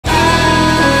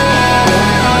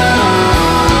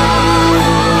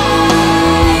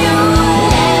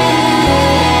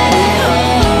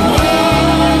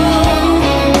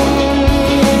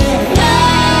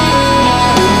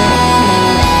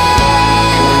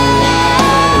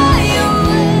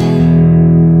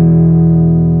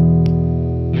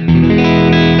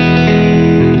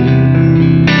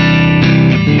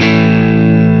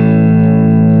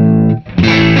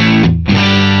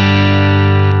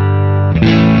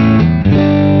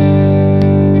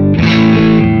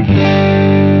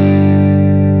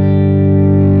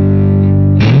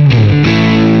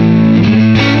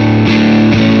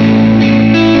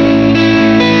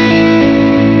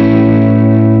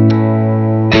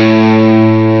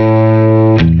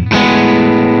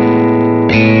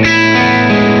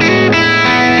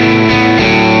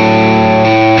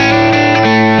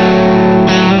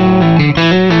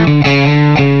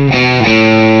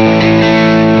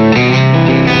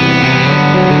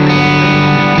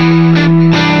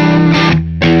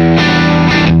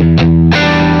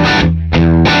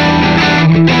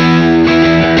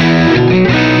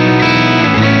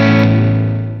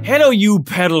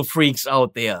pedal freaks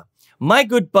out there. My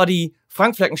good buddy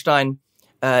Frank Fleckenstein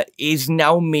is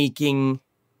now making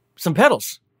some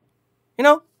pedals. You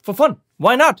know, for fun.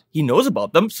 Why not? He knows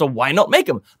about them, so why not make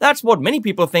them? That's what many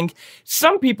people think.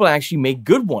 Some people actually make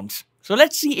good ones. So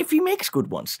let's see if he makes good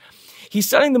ones. He's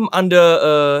selling them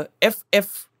under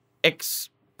FFX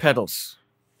pedals.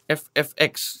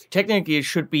 FFX. Technically, it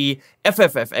should be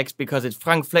FFFX because it's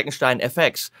Frank Fleckenstein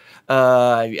FX.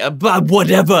 But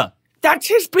whatever. That's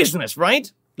his business,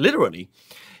 right? Literally.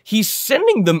 He's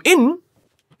sending them in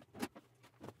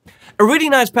a really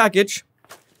nice package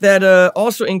that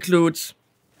also includes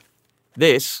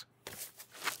this.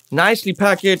 Nicely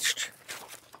packaged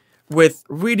with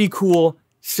really cool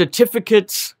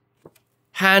certificates,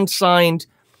 hand-signed.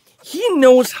 He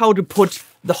knows how to put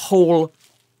the whole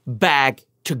bag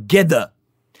together.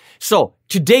 So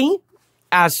today,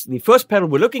 as the first pedal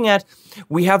we're looking at,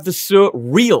 we have the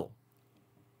Surreal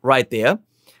right there.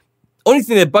 Only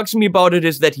thing that bugs me about it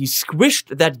is that he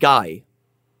squished that guy.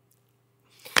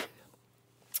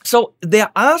 So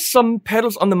there are some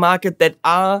pedals on the market that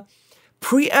are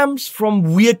preamps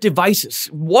from weird devices.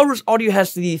 Walrus Audio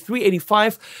has the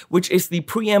 385, which is the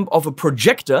preamp of a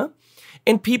projector.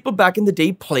 And people back in the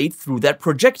day played through that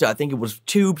projector. I think it was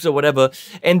tubes or whatever.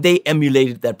 And they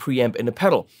emulated that preamp in a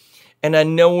pedal. And I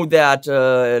know that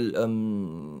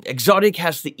Exotic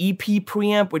has the EP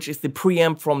preamp, which is the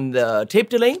preamp from the tape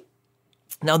delay.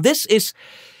 Now this is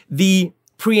the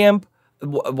preamp,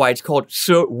 why it's called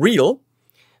Surreal.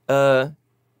 The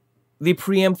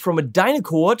preamp from a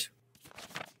Dynacord,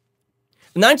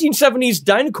 1970s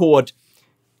Dynacord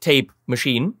tape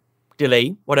machine,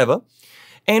 delay, whatever.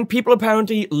 And people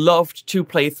apparently loved to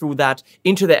play through that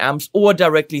into the amps or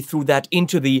directly through that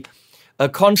into the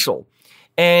console.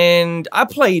 And I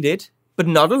played it, but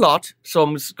not a lot.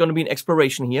 So it's going to be an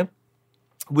exploration here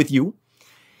with you.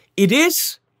 It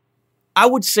is, I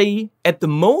would say, at the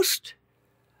most,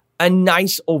 a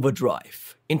nice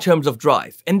overdrive in terms of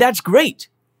drive. And that's great.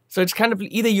 So it's kind of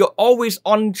either you're always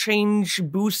on change,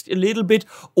 boost a little bit,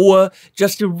 or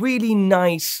just a really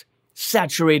nice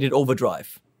saturated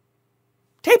overdrive.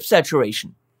 Tape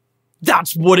saturation.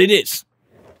 That's what it is.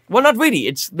 Well, not really.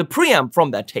 It's the preamp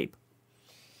from that tape.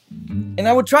 And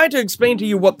I would try to explain to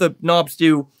you what the knobs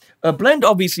do. Blend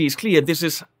obviously is clear. This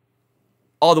is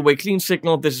all the way clean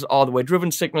signal. This is all the way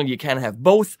driven signal. You can have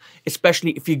both,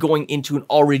 especially if you're going into an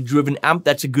already driven amp.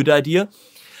 That's a good idea.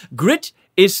 Grid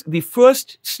is the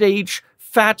first stage.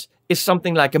 Fat is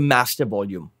something like a master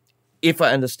volume. If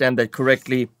I understand that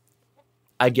correctly,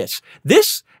 I guess.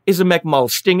 This is a McMull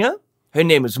Stinger. Her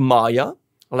name is Maya,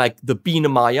 like the Biene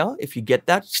Maya, if you get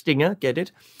that. Stinger, get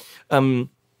it?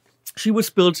 She was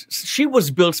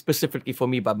built specifically for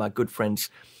me by my good friends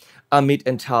Amit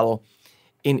and Tal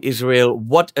in Israel.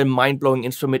 What a mind-blowing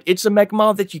instrument. It's a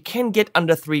McMull that you can get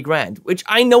under $3,000, which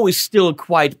I know is still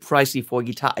quite pricey for a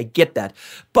guitar. I get that.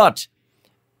 But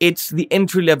it's the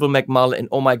entry-level McMull, and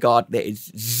oh my God, there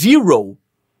is zero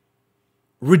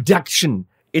reduction.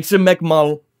 It's a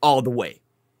McMull all the way.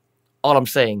 All I'm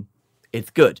saying, it's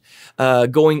good.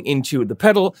 Going into the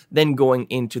pedal, then going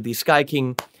into the Sky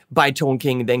King, Bitone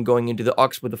King, then going into the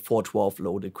aux with the 412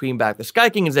 loaded Creamback. The Sky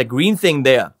King is that green thing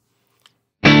there.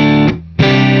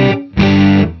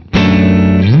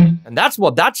 And that's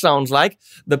what that sounds like.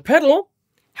 The pedal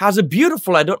has a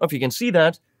beautiful, I don't know if you can see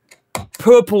that,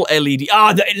 purple LED.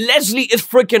 Leslie is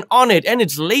freaking on it, and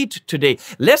it's late today.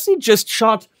 Leslie just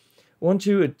shot 10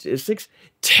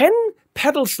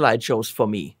 pedal slideshows for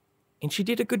me, and she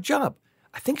did a good job.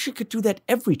 I think she could do that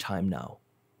every time now.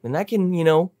 And I can, you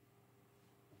know,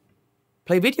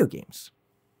 play video games.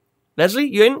 Leslie,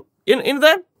 you in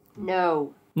that?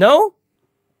 No. No?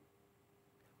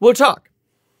 We'll talk.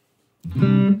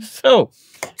 So,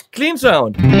 clean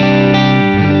sound.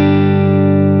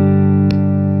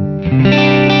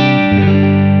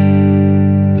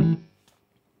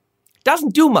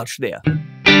 Doesn't do much there.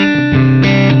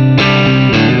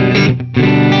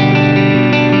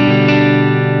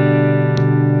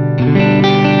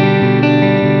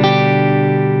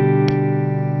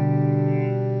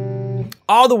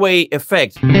 All the way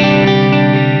effect.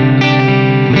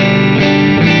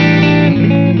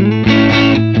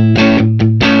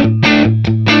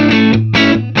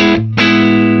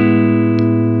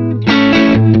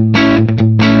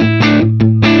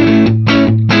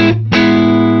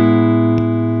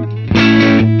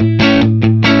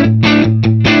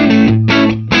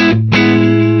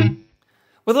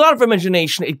 With a lot of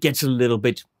imagination, it gets a little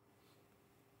bit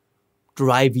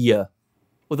drivier.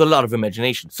 With a lot of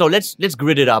imagination. So let's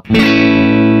grid it up.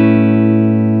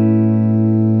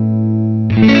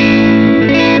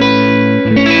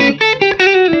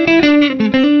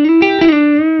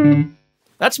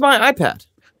 my iPad.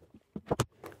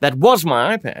 That was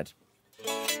my iPad.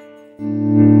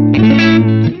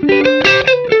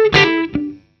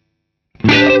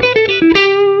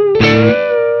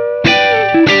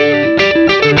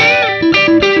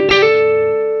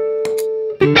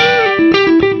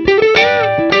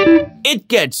 It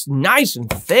gets nice and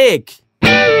thick.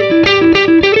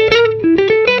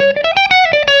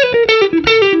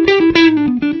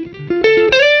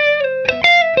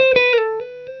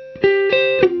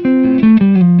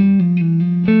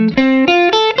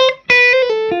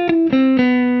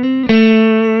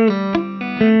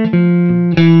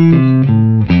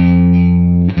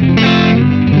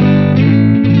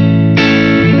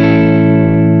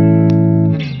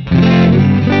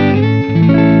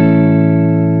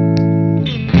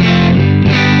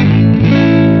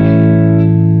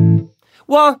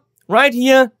 Well, right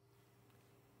here,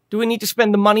 do we need to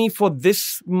spend the money for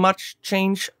this much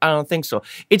change? I don't think so.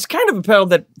 It's kind of a pedal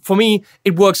that, for me,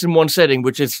 it works in one setting,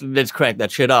 which is, let's crank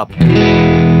that shit up.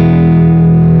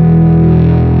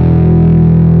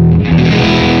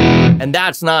 And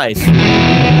that's nice.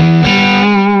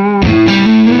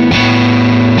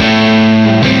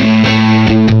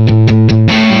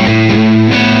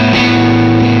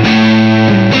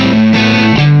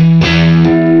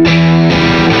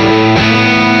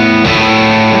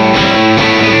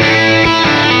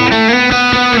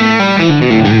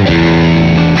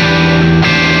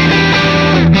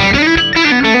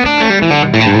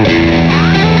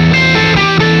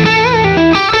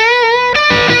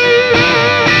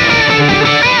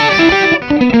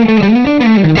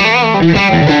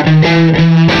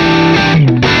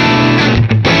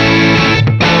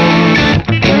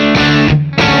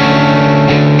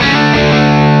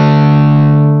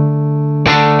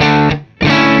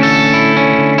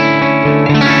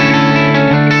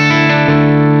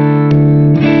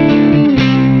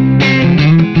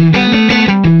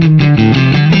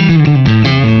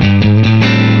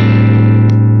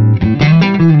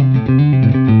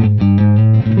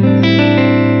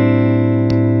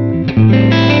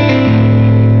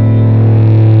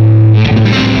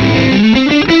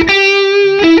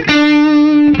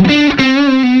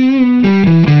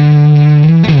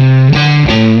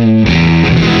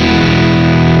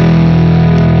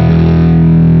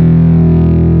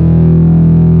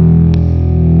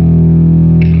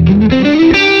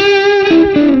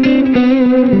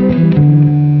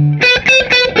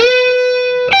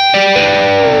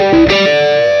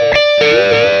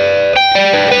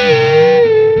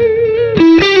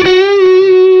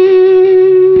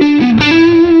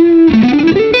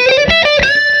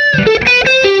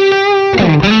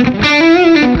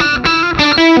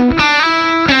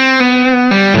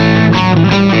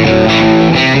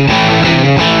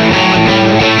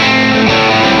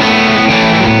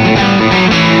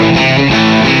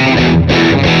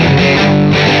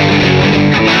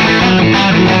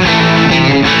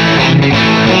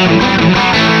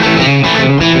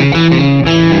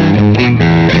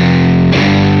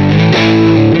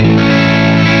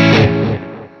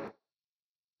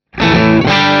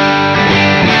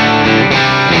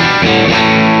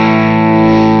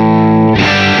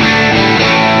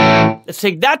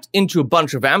 Take that into a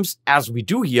bunch of amps, as we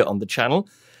do here on the channel.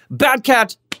 Bad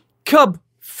Cat Cub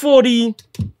 40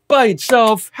 by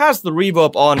itself has the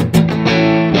reverb on.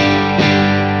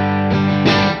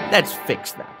 Let's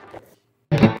fix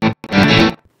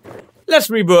that. Let's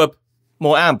reverb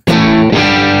more amp.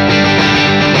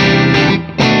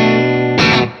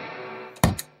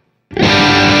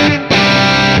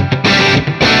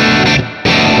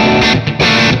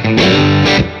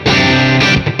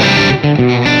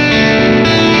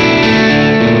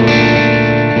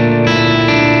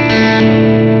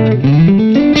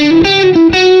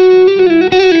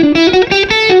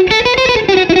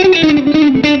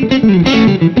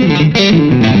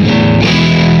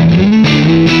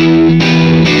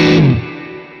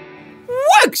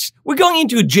 We're going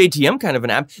into a JTM kind of an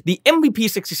amp, the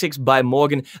MVP66 by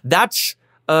Morgan. That's,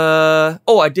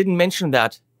 oh, I didn't mention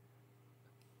that.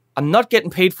 I'm not getting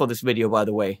paid for this video, by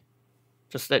the way.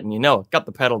 Just letting you know. Got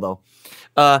the pedal, though.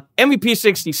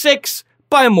 MVP66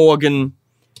 by Morgan.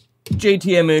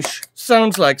 JTM-ish.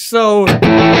 Sounds like so.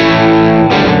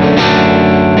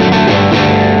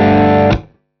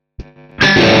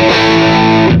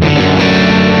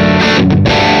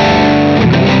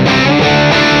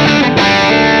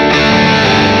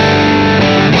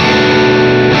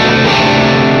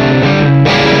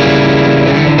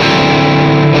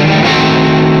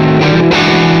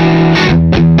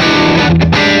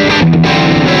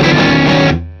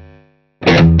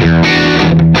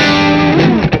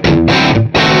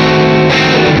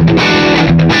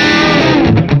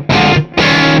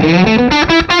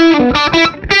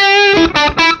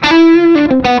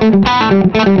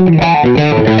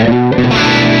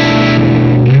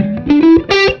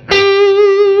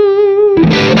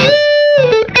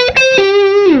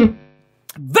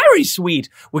 sweet.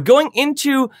 We're going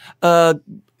into the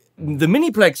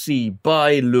Mini Plexi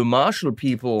by Le Marshall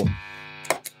people,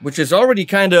 which is already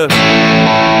kind of...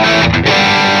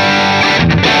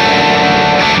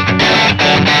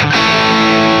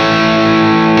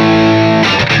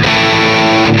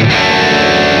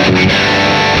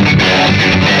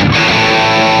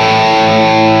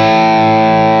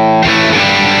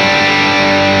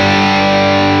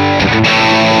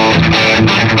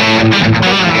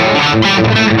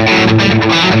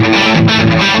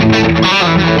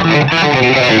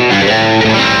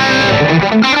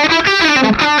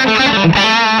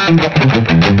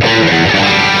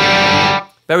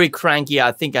 Very cranky.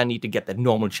 I think I need to get that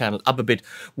normal channel up a bit.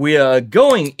 We are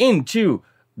going into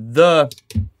the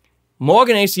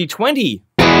Morgan AC20.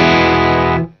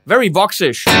 Very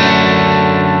Voxish.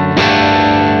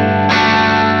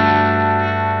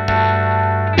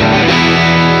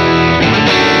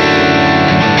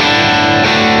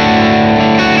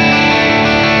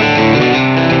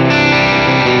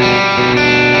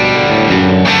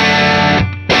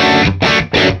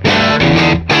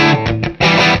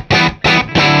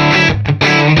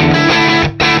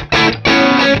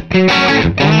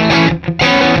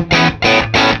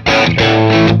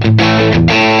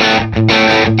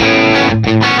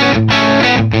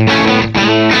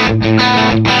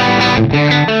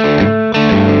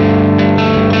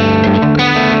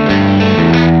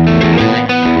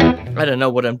 I don't know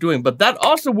what I'm doing, but that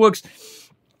also works.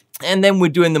 And then we're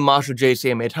doing the Marshall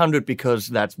JCM800 because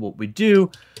that's what we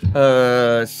do.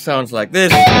 Sounds like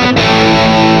this.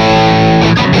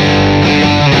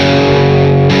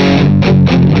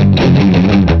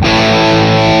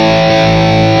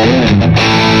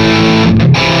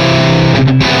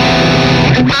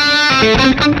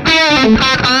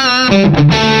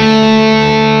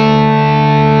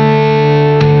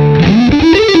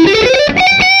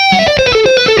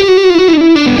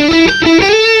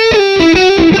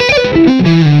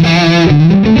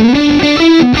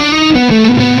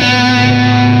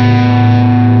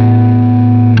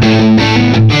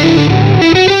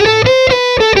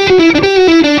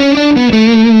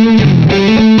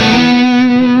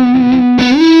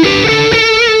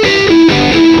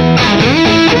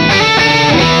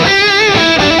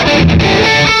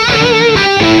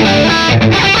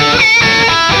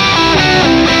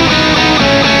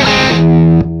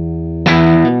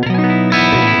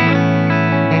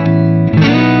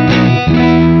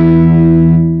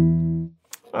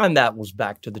 And that was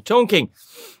back to the Tone King.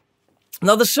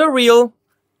 Now the surreal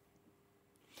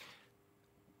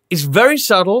is very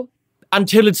subtle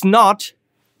until it's not.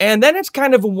 And then it's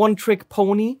kind of a one-trick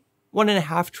pony,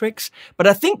 1.5 tricks. But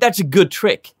I think that's a good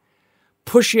trick.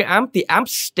 Push your amp. The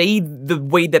amps stay the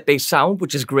way that they sound,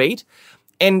 which is great.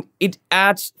 And it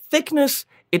adds thickness.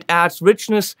 It adds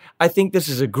richness. I think this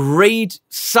is a great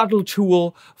subtle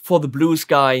tool for the blues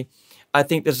guy. I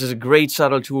think this is a great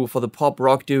subtle tool for the pop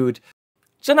rock dude.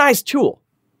 It's a nice tool,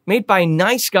 made by a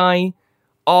nice guy,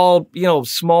 all, you know,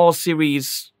 small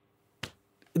series.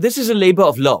 This is a labor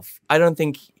of love. I don't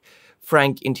think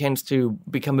Frank intends to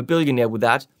become a billionaire with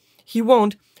that. He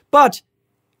won't, but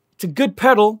it's a good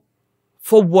pedal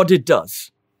for what it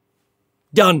does.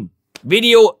 Done.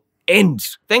 Video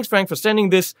ends. Thanks, Frank, for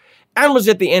sending this. And was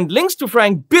at the end. Links to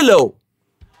Frank below.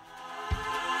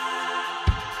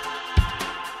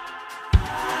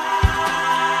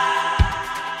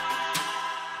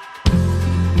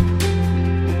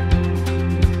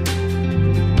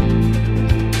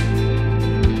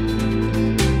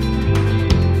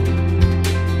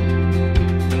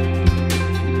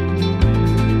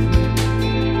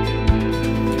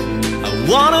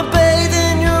 Wanna bathe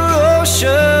in your ocean,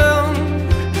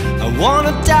 I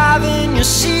wanna dive in your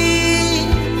sea.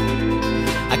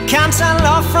 I can't tell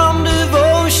love from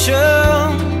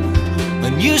devotion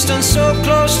when you stand so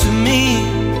close to me.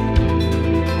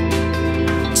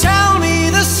 Tell me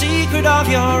the secret of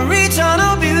your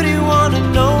eternal beauty, wanna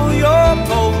know your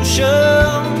potion.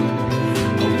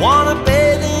 I wanna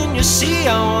bathe in your sea,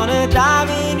 I wanna dive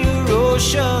in your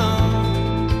ocean.